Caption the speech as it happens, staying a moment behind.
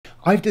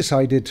I've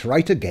decided to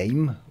write a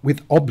game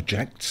with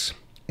objects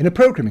in a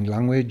programming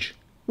language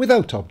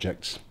without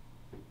objects.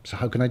 So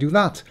how can I do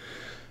that?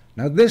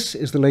 Now this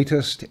is the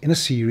latest in a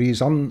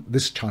series on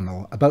this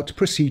channel about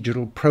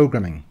procedural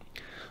programming.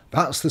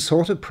 That's the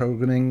sort of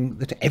programming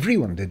that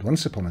everyone did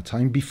once upon a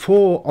time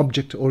before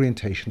object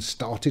orientation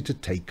started to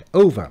take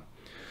over.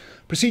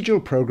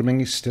 Procedural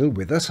programming is still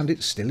with us and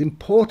it's still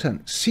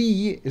important.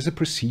 C is a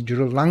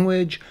procedural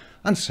language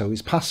and so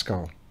is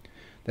Pascal.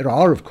 There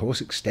are, of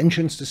course,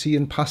 extensions to C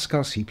in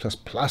Pascal, C++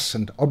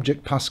 and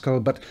Object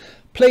Pascal, but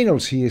plain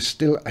old C is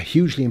still a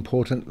hugely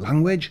important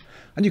language,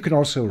 and you can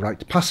also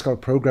write Pascal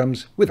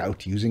programs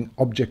without using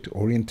object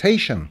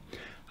orientation.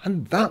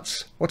 And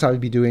that's what I'll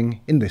be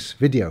doing in this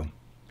video.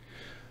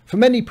 For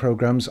many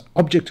programs,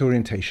 object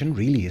orientation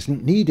really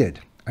isn't needed.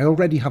 I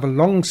already have a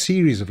long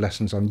series of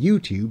lessons on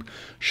YouTube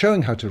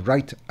showing how to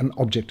write an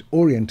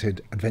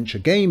object-oriented adventure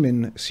game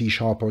in C#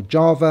 or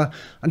Java,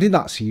 and in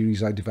that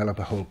series I develop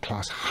a whole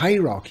class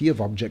hierarchy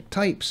of object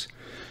types.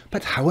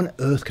 But how on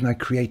earth can I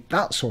create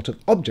that sort of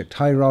object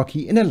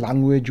hierarchy in a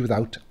language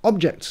without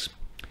objects?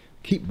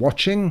 Keep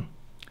watching,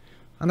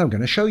 and I'm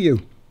going to show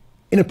you.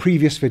 In a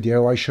previous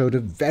video I showed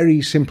a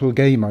very simple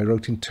game I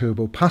wrote in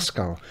Turbo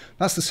Pascal.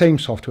 That's the same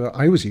software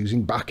I was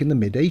using back in the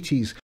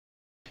mid-80s.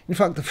 In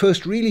fact, the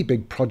first really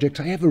big project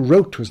I ever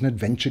wrote was an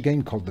adventure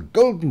game called The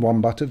Golden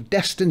Wombat of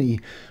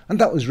Destiny, and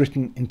that was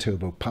written in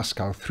Turbo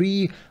Pascal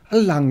 3, a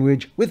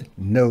language with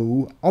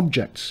no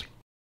objects.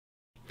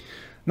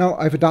 Now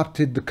I've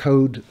adapted the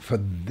code for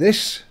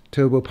this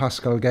Turbo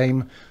Pascal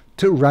game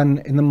to run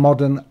in the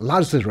modern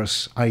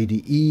Lazarus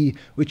IDE,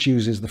 which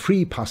uses the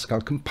Free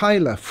Pascal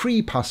compiler.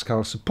 Free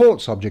Pascal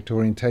supports object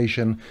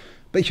orientation,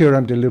 but here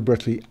I'm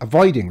deliberately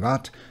avoiding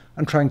that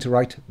and trying to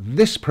write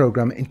this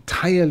program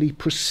entirely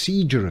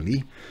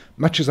procedurally,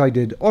 much as I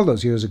did all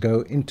those years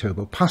ago in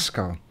Turbo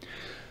Pascal.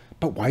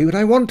 But why would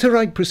I want to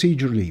write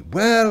procedurally?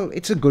 Well,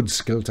 it's a good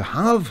skill to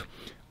have.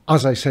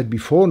 As I said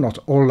before, not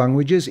all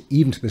languages,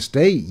 even to this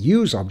day,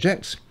 use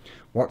objects.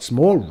 What's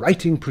more,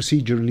 writing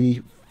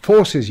procedurally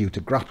forces you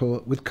to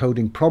grapple with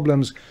coding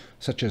problems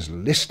such as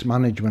list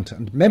management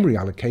and memory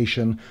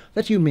allocation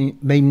that you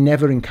may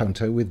never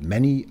encounter with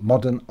many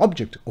modern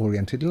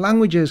object-oriented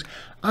languages.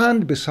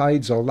 And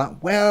besides all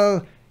that,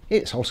 well,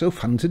 it's also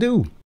fun to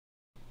do.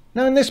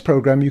 Now in this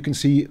program you can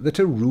see that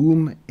a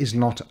room is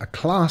not a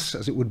class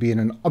as it would be in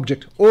an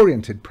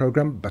object-oriented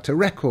program, but a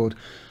record.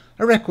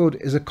 A record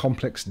is a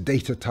complex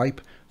data type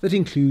that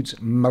includes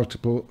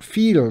multiple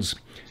fields.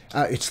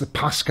 It's the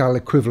Pascal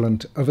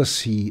equivalent of a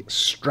C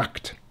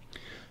struct.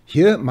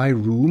 Here my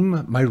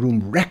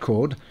room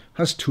record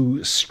has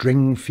 2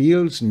 string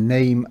fields,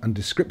 name and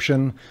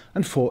description,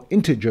 and 4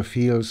 integer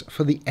fields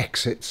for the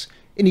exits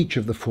in each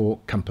of the 4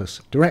 compass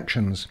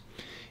directions.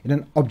 In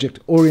an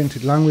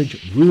object-oriented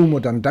language, room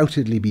would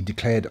undoubtedly be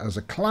declared as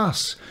a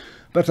class,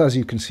 but as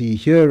you can see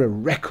here, a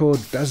record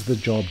does the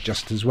job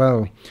just as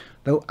well.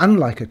 Though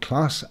unlike a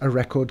class, a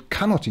record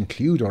cannot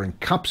include or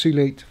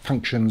encapsulate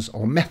functions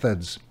or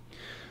methods.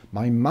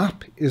 My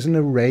map is an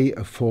array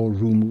of 4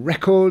 room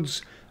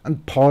records,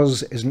 and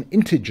pos is an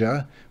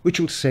integer which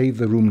will save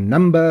the room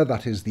number,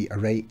 that is the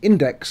array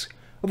index,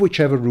 of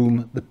whichever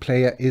room the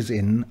player is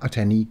in at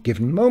any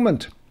given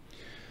moment.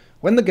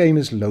 When the game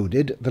is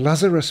loaded, the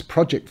Lazarus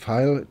project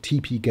file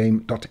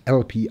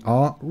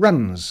tpgame.lpr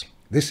runs.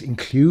 This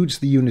includes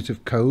the unit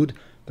of code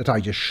that I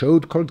just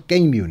showed called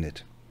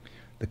GameUnit.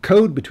 The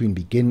code between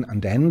begin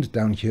and end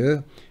down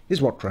here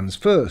is what runs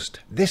first.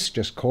 This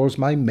just calls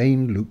my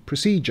main loop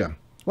procedure.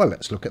 Well,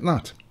 let's look at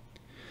that.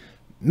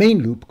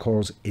 Main loop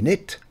calls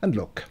init and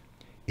look.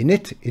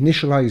 Init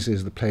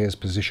initializes the player's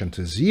position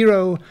to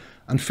 0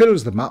 and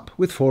fills the map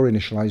with 4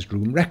 initialized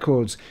room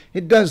records.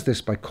 It does this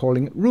by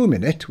calling room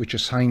init, which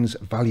assigns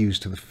values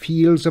to the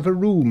fields of a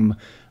room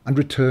and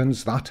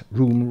returns that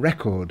room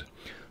record.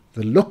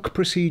 The look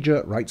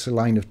procedure writes a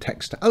line of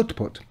text to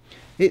output.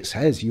 It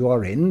says you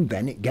are in,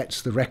 then it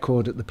gets the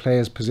record at the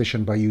player's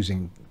position by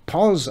using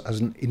pos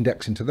as an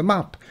index into the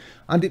map,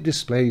 and it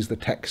displays the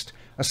text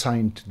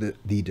assigned to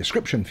the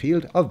description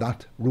field of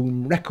that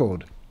room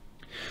record.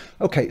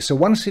 Okay, so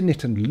once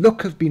init and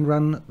look have been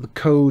run, the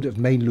code of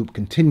main loop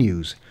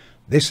continues.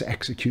 This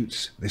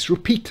executes this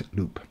repeat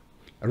loop.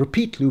 A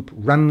repeat loop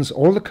runs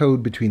all the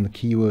code between the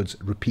keywords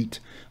repeat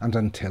and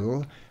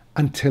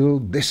until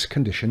this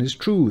condition is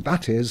true.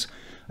 That is,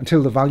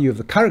 until the value of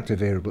the character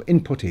variable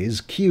input is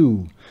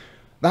Q.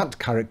 That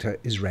character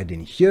is read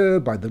in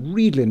here by the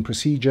readlin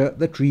procedure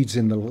that reads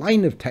in the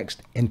line of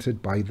text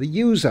entered by the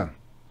user.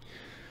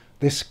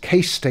 This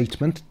case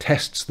statement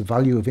tests the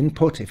value of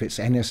input. If it's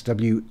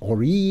NSW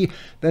or E,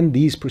 then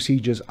these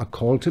procedures are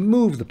called to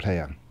move the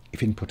player.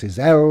 If input is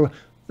L,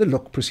 the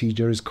look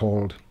procedure is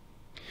called.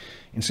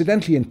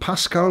 Incidentally, in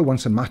Pascal,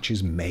 once a match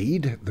is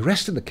made, the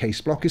rest of the case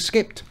block is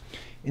skipped.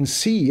 In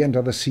C and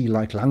other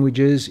C-like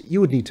languages,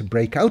 you would need to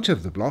break out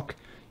of the block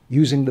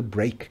using the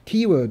break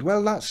keyword.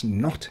 Well, that's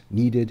not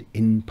needed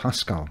in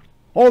Pascal.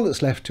 All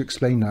that's left to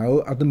explain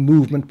now are the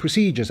movement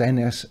procedures N,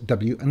 S,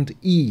 W and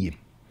E.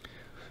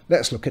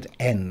 Let's look at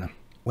N.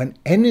 When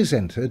n is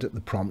entered at the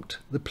prompt,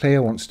 the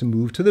player wants to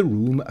move to the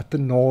room at the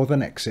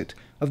northern exit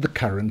of the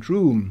current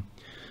room.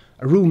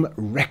 A room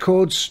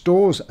record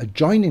stores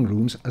adjoining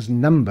rooms as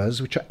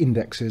numbers which are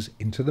indexes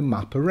into the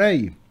map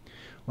array.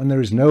 When there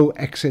is no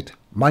exit,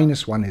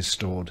 -1 is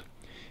stored.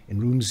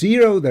 In room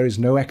 0 there is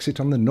no exit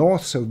on the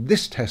north, so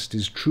this test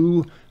is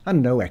true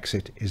and no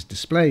exit is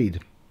displayed.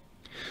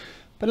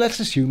 But let's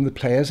assume the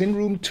player's in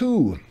room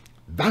 2.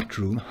 That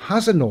room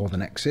has a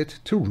northern exit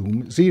to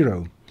room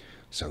 0.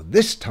 So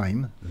this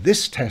time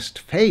this test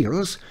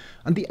fails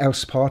and the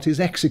else part is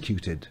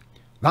executed.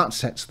 That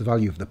sets the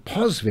value of the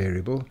pos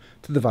variable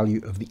to the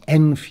value of the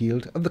n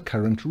field of the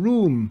current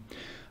room.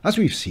 As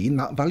we've seen,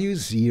 that value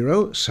is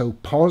 0, so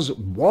pos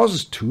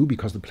was 2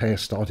 because the player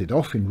started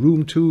off in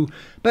room 2,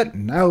 but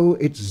now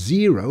it's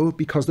 0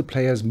 because the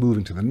player is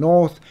moving to the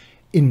north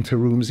into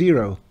room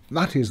 0.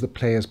 That is the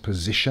player's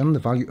position. The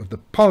value of the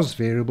pos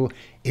variable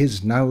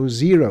is now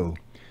 0.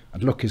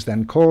 And look is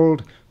then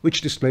called,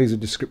 which displays a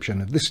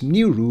description of this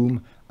new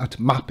room at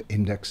map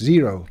index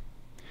 0.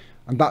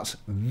 And that's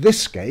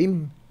this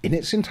game in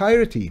its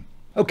entirety.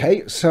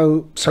 Okay,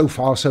 so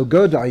far so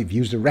good. I've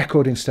used a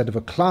record instead of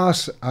a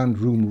class, and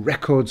room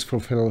records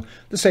fulfill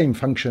the same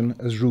function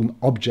as room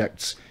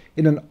objects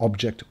in an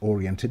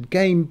object-oriented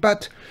game,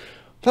 but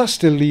that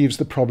still leaves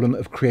the problem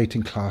of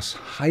creating class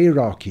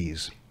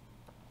hierarchies.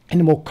 In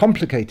a more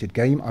complicated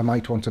game, I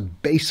might want a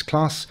base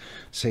class,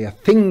 say a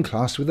thing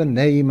class with a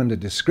name and a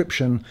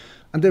description,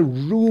 and a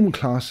room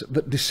class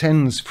that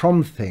descends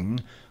from thing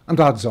and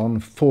adds on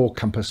 4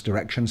 compass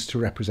directions to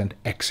represent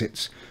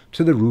exits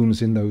to the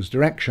rooms in those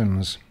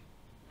directions.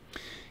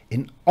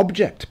 In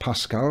Object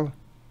Pascal,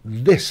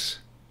 this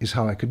is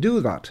how I could do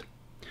that.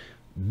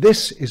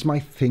 This is my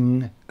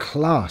thing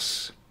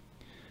class,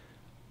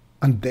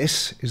 and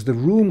this is the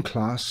room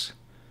class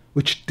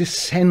which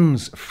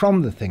descends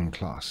from the thing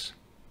class.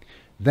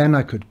 Then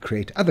I could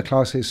create other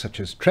classes such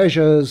as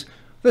treasures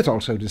that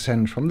also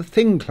descend from the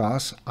thing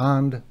class,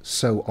 and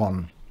so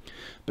on.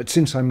 But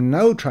since I'm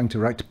now trying to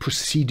write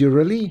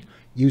procedurally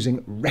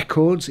using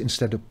records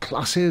instead of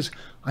classes,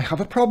 I have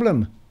a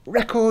problem.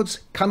 Records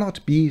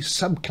cannot be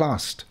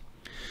subclassed.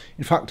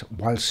 In fact,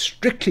 while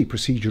strictly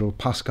procedural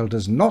Pascal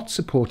does not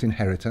support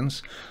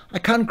inheritance, I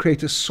can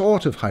create a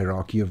sort of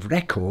hierarchy of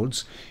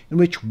records in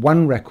which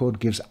one record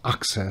gives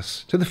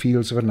access to the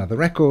fields of another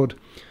record.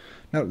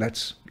 Now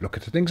let's look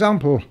at an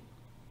example.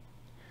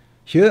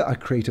 Here I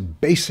create a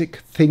basic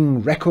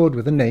thing record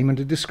with a name and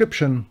a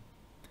description.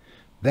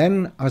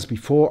 Then, as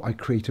before, I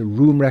create a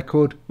room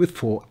record with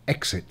 4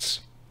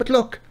 exits. But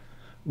look,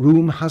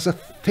 room has a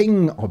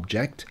thing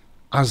object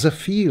as a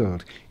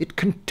field. It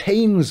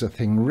contains a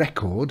thing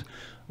record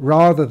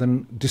rather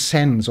than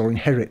descends or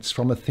inherits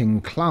from a thing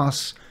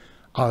class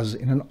as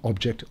in an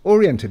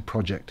object-oriented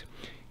project.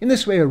 In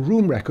this way, a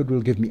room record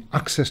will give me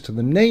access to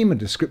the name and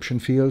description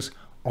fields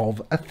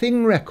of a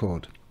thing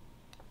record.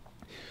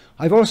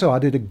 I've also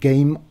added a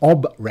game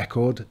ob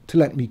record to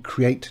let me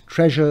create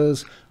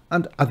treasures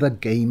and other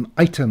game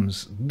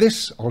items.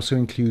 This also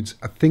includes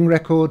a thing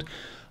record,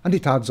 and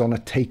it adds on a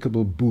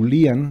takeable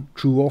Boolean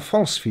true or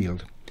false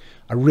field.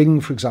 A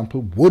ring, for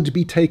example, would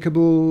be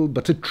takeable,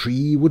 but a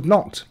tree would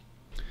not.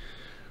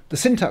 The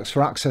syntax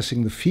for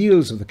accessing the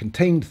fields of the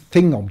contained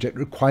thing object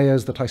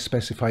requires that I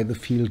specify the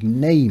field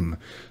name.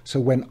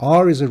 So when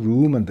R is a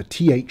room and the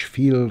th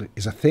field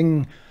is a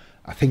thing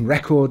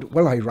record,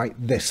 well, I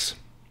write this.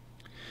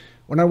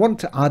 When I want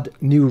to add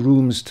new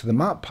rooms to the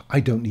map, I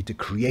don't need to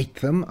create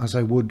them as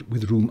I would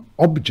with room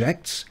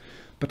objects,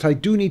 but I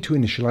do need to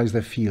initialize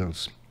their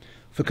fields.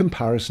 For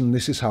comparison,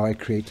 this is how I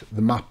create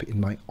the map in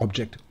my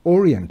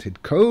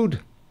object-oriented code.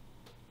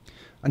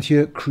 And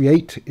here,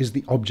 create is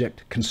the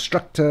object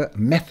constructor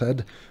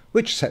method,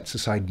 which sets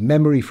aside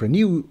memory for a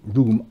new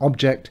room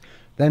object,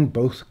 then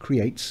both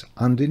creates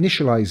and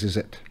initializes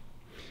it.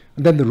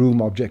 And then the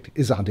room object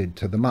is added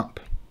to the map.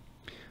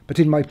 But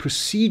in my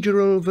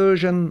procedural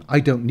version, I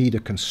don't need a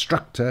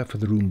constructor for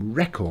the room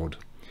record.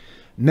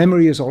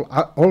 Memory is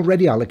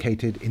already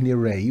allocated in the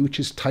array which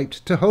is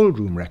typed to hold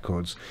room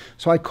records.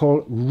 So I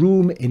call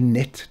room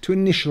init to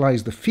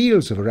initialize the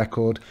fields of a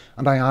record,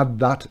 and I add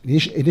that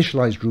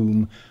initialized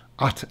room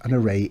at an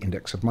array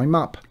index of my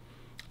map.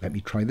 Let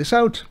me try this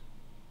out.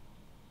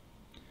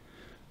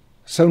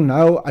 So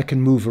now I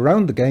can move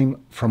around the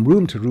game from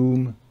room to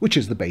room, which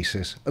is the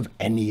basis of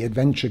any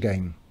adventure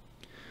game.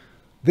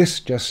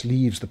 This just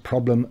leaves the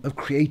problem of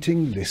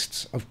creating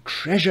lists of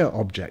treasure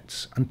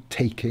objects and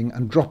taking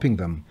and dropping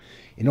them.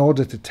 In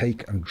order to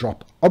take and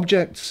drop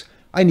objects,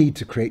 I need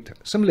to create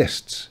some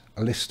lists,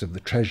 a list of the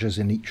treasures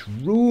in each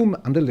room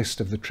and a list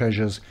of the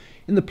treasures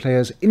in the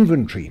player's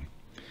inventory.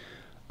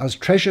 As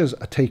treasures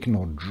are taken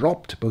or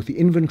dropped, both the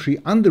inventory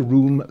and the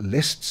room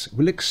lists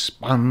will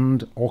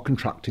expand or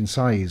contract in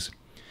size.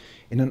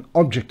 In an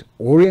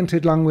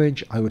object-oriented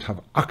language, I would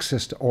have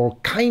access to all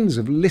kinds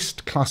of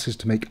list classes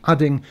to make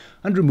adding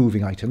and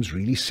removing items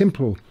really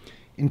simple.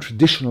 In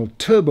traditional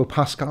Turbo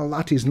Pascal,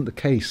 that isn't the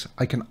case.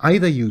 I can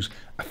either use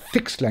a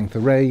fixed length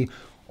array,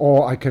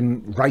 or I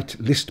can write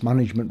list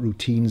management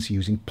routines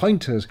using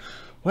pointers.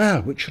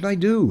 Well, which should I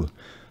do?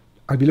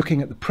 I'll be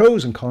looking at the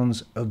pros and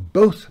cons of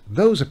both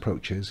those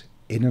approaches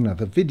in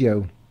another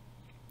video.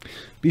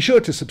 Be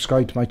sure to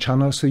subscribe to my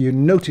channel so you're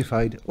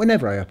notified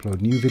whenever I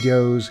upload new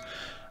videos,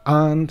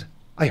 and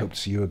I hope to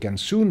see you again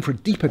soon for a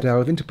deeper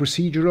delve into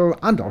procedural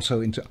and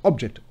also into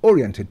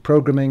object-oriented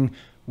programming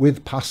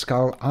with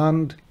Pascal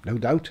and, no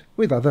doubt,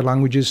 with other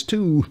languages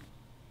too.